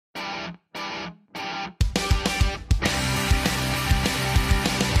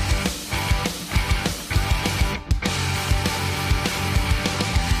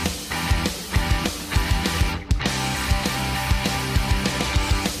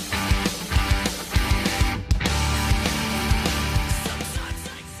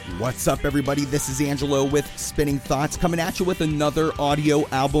What's up, everybody? This is Angelo with Spinning Thoughts, coming at you with another audio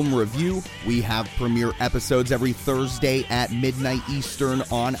album review. We have premiere episodes every Thursday at midnight Eastern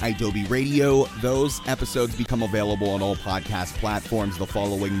on Adobe Radio. Those episodes become available on all podcast platforms the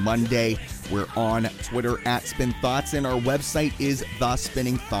following Monday. We're on Twitter at Spin Thoughts, and our website is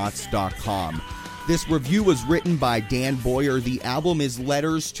thespinningthoughts.com. This review was written by Dan Boyer. The album is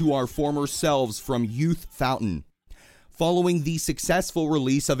Letters to Our Former Selves from Youth Fountain. Following the successful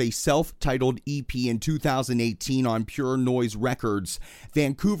release of a self-titled EP in 2018 on Pure Noise Records,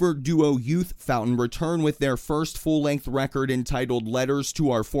 Vancouver duo Youth Fountain returned with their first full-length record entitled Letters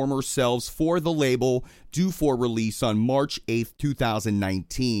to Our Former Selves for the label, due for release on March 8,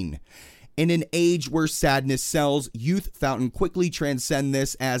 2019. In an age where sadness sells, Youth Fountain quickly transcend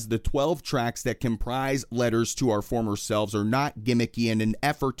this, as the 12 tracks that comprise Letters to Our Former Selves are not gimmicky in an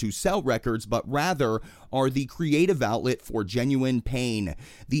effort to sell records, but rather are the creative outlet for genuine pain.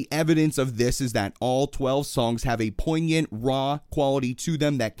 The evidence of this is that all 12 songs have a poignant, raw quality to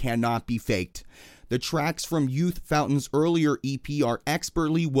them that cannot be faked. The tracks from Youth Fountain's earlier EP are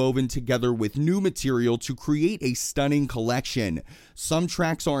expertly woven together with new material to create a stunning collection. Some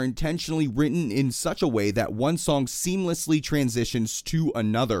tracks are intentionally written in such a way that one song seamlessly transitions to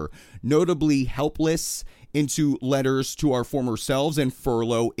another, notably Helpless into Letters to Our Former Selves and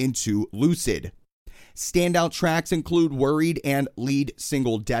Furlough into Lucid. Standout tracks include Worried and lead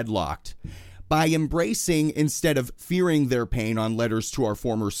single Deadlocked. By embracing instead of fearing their pain on Letters to Our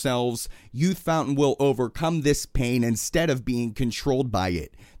Former Selves, Youth Fountain will overcome this pain instead of being controlled by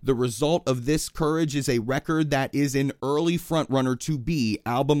it. The result of this courage is a record that is an early frontrunner to be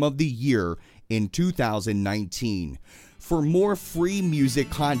Album of the Year in 2019. For more free music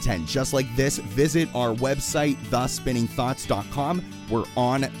content just like this, visit our website, thespinningthoughts.com. We're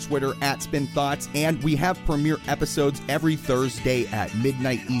on Twitter at SpinThoughts, and we have premiere episodes every Thursday at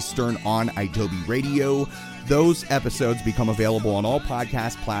midnight Eastern on Adobe Radio. Those episodes become available on all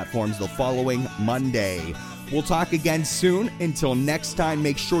podcast platforms the following Monday. We'll talk again soon. Until next time,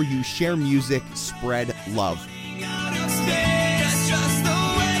 make sure you share music, spread love.